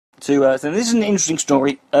to... so this is an interesting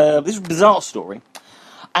story. This is a bizarre story.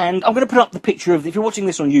 And I'm going to put up the picture of... If you're watching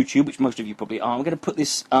this on YouTube, which most of you probably are, I'm going to put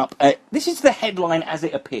this up. This is the headline as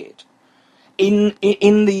it appeared on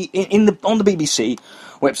the BBC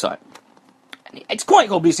website. It's quite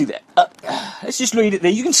obviously there. Let's just read it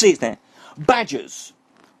there. You can see it there. Badgers.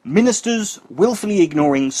 Ministers willfully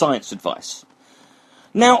ignoring science advice.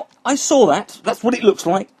 Now, I saw that. That's what it looks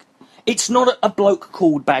like. It's not a bloke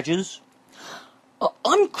called Badgers.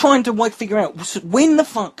 I'm trying to figure out, when the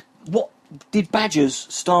fuck, what did Badgers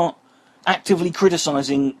start actively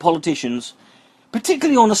criticising politicians,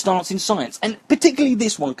 particularly on a stance in science, and particularly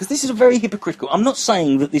this one, because this is a very hypocritical. I'm not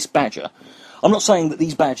saying that these Badgers,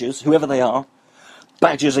 whoever they are,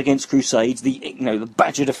 Badgers Against Crusades, the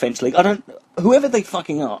Badger Defence League, whoever they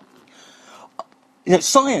fucking are,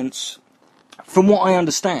 science, from what I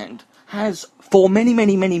understand, has, for many,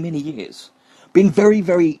 many, many, many years, been very,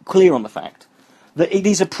 very clear on the fact that it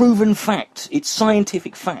is a proven fact, it's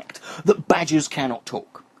scientific fact, that badgers cannot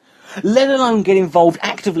talk. Let alone get involved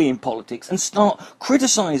actively in politics and start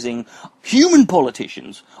criticising human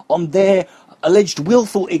politicians on their alleged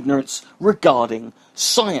willful ignorance regarding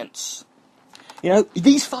science.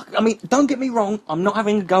 Don't get me wrong, I'm not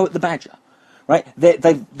having a go at the badger. Right?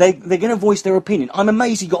 They're going to voice their opinion. I'm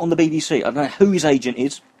amazed he got on the BBC. I don't know who his agent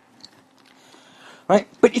is. Right?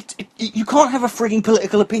 But you can't have a frigging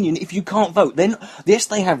political opinion if you can't vote. Then, yes,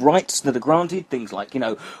 they have rights that are granted. Things like,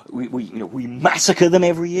 we massacre them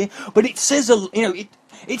every year. But it says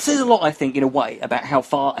it says a lot, I think, in a way, about how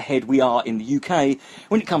far ahead we are in the UK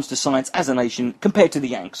when it comes to science as a nation compared to the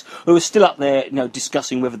Yanks, who are still up there,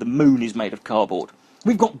 discussing whether the moon is made of cardboard.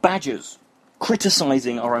 We've got badgers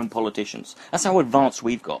criticising our own politicians. That's how advanced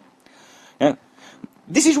we've got.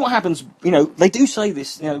 This is what happens, they do say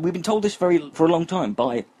this, we've been told this for a long time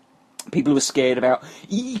by people who are scared about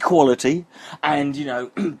equality and,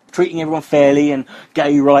 treating everyone fairly and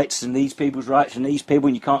gay rights and these people's rights and these people,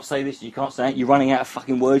 and you can't say this, you can't say that, you're running out of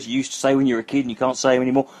fucking words you used to say when you were a kid and you can't say them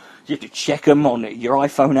anymore. You have to check them on your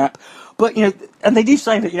iPhone app. But, and they do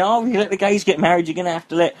say that, if you let the gays get married, you're going to have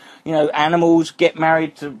to let, animals get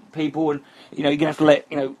married to people, and, you're going to have to let,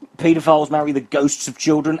 paedophiles marry the ghosts of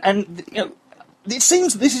children. And, it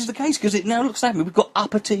seems this is the case, because it now looks like we've got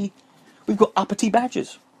uppity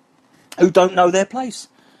badgers who don't know their place,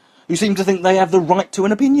 who seem to think they have the right to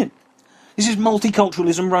an opinion. This is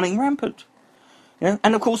multiculturalism running rampant.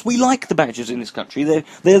 And of course we like the badgers in this country.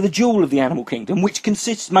 They're the jewel of the animal kingdom, which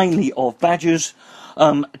consists mainly of badgers,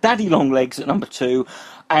 daddy long legs at number 2,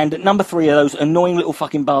 and at number 3 are those annoying little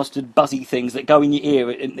fucking bastard buzzy things that go in your ear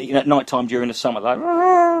at night time during the summer,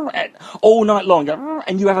 like all night long,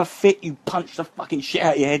 and you have a fit, you punch the fucking shit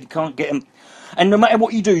out of your head, you can't get them, and no matter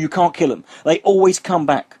what you do, you can't kill them. They always come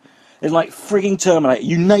back. They're like frigging Terminator.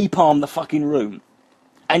 You napalm the fucking room,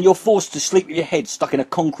 and you're forced to sleep with your head stuck in a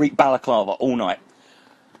concrete balaclava all night.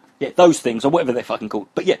 Yeah, those things, or whatever they're fucking called.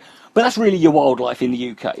 But that's really your wildlife in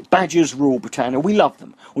the UK. Badgers rule Britannia. We love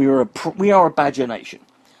them. We are a badger nation.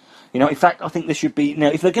 In fact, I think there should be... Now,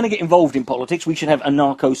 if they're going to get involved in politics, we should have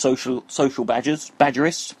anarcho-social badgers,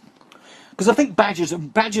 badgerists. Because I think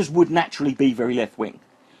badgers would naturally be very left-wing.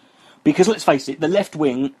 Because, let's face it, the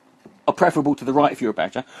left-wing are preferable to the right if you're a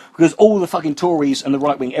badger, because all the fucking Tories and the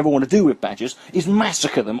right-wing ever want to do with badgers is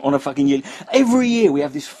massacre them on a fucking year. Every year we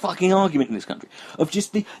have this fucking argument in this country of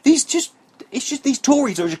just these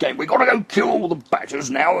Tories are just going, we've got to go kill all the badgers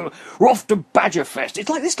now, we're off to Badger Fest.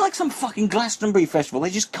 It's like some fucking Glastonbury festival. They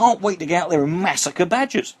just can't wait to get out there and massacre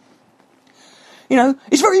badgers.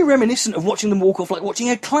 It's very reminiscent of watching them walk off, like watching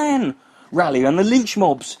a Klan rally and the lynch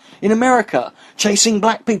mobs in America chasing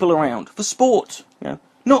black people around for sport.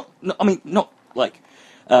 Not like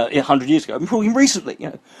 100 years ago. I'm talking recently.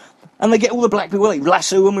 And they get all the black people, they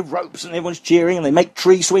lasso them with ropes, and everyone's cheering, and they make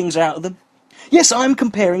tree swings out of them. Yes, I'm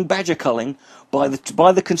comparing badger culling by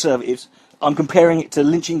the Conservatives. I'm comparing it to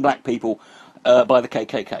lynching black people by the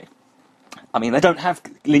KKK. I mean, they don't have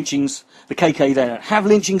lynchings. The KKK don't have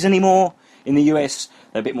lynchings anymore in the US.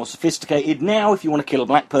 They're a bit more sophisticated. Now, if you want to kill a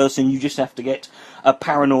black person, you just have to get a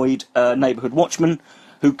paranoid neighbourhood watchman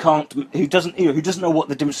who doesn't know what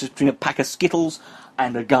the difference between a pack of Skittles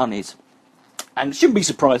and a gun is. And it shouldn't be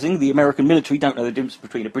surprising, the American military don't know the difference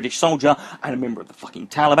between a British soldier and a member of the fucking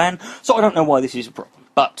Taliban, so I don't know why this is a problem.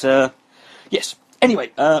 But, yes.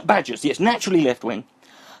 Anyway, badgers, yes, naturally left-wing.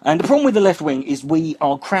 And the problem with the left-wing is we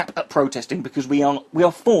are crap at protesting because we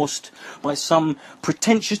are forced by some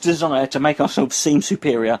pretentious desire to make ourselves seem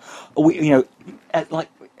superior. Like,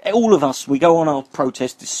 all of us, we go on our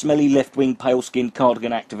protest, the smelly left-wing, pale-skinned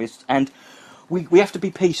cardigan activists, and we have to be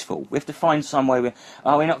peaceful. We have to find some way. We're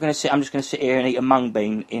not going to sit. I'm just going to sit here and eat a mung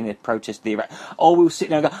bean in a protest of the Iraq. Or we'll sit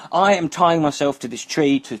there and go, I am tying myself to this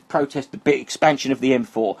tree to protest the big expansion of the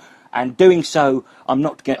M4. And doing so,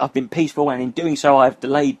 I've been peaceful, and in doing so, I've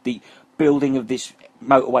delayed the building of this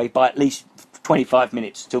motorway by at least 25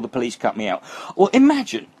 minutes till the police cut me out. Well,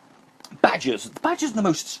 imagine badgers. The badgers are the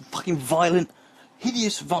most fucking violent,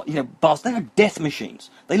 hideous, bastards. They are death machines.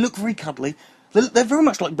 They look very cuddly. They're very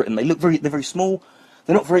much like Britain. They're very small.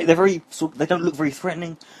 They don't look very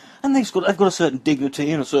threatening, and they've got a certain dignity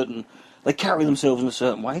and they carry themselves in a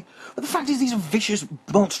certain way. But the fact is, these are vicious,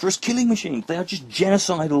 monstrous killing machines. They are just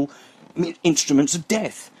genocidal instruments of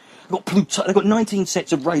death. They've got 19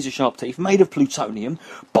 sets of razor-sharp teeth made of plutonium,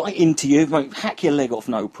 bite into you, hack your leg off,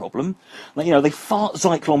 no problem. They fart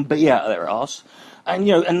Zyklon B out of their arse, and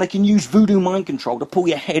they can use voodoo mind control to pull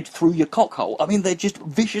your head through your cockhole. I mean, they're just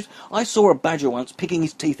vicious. I saw a badger once picking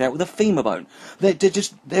his teeth out with a femur bone. They're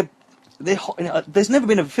hot. There's never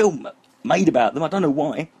been a film made about them. I don't know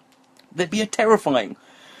why. They'd be terrifying.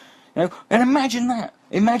 And imagine that.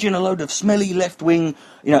 Imagine a load of smelly left-wing,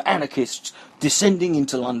 anarchists descending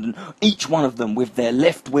into London, each one of them with their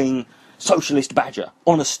left-wing socialist badger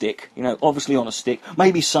on a stick, obviously on a stick,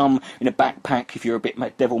 maybe some in a backpack if you're a bit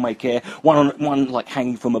devil-may-care, one like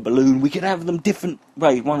hanging from a balloon. We could have them different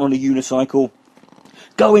ways, one on a unicycle,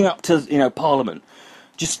 going up to, Parliament,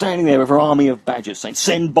 just standing there with an army of badgers saying,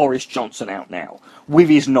 send Boris Johnson out now, with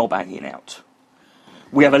his knob hanging out.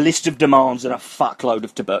 We have a list of demands and a fuckload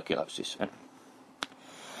of tuberculosis.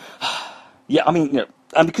 Yeah, I mean,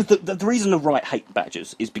 and because the reason the right hate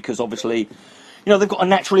badgers is because obviously, they've got a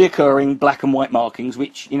naturally occurring black and white markings,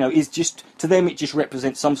 which is just to them it just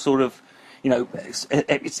represents some sort of,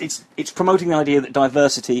 it's promoting the idea that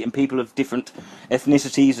diversity and people of different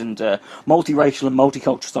ethnicities and multiracial and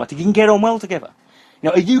multicultural society can get on well together.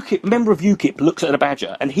 A member of UKIP looks at a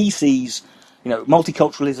badger and he sees,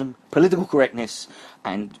 multiculturalism, political correctness,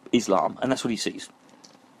 and Islam, and that's what he sees.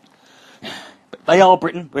 But they are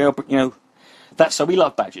Britain. That's so we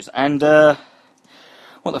love badgers. And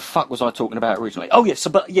what the fuck was I talking about originally? Oh yes,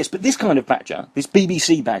 but this kind of badger, this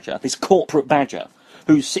BBC badger, this corporate badger,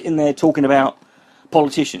 who's sitting there talking about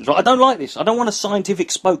politicians. Right? I don't like this. I don't want a scientific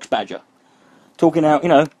spokes badger talking out.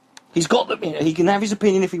 He's got he can have his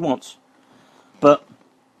opinion if he wants, but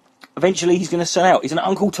eventually he's going to sell out. He's an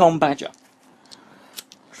Uncle Tom badger.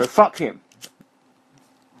 So fuck him.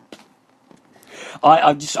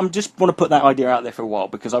 I just want to put that idea out there for a while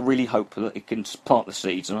because I really hope that it can plant the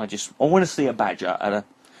seeds, and I want to see a badger at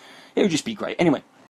it would just be great. Anyway,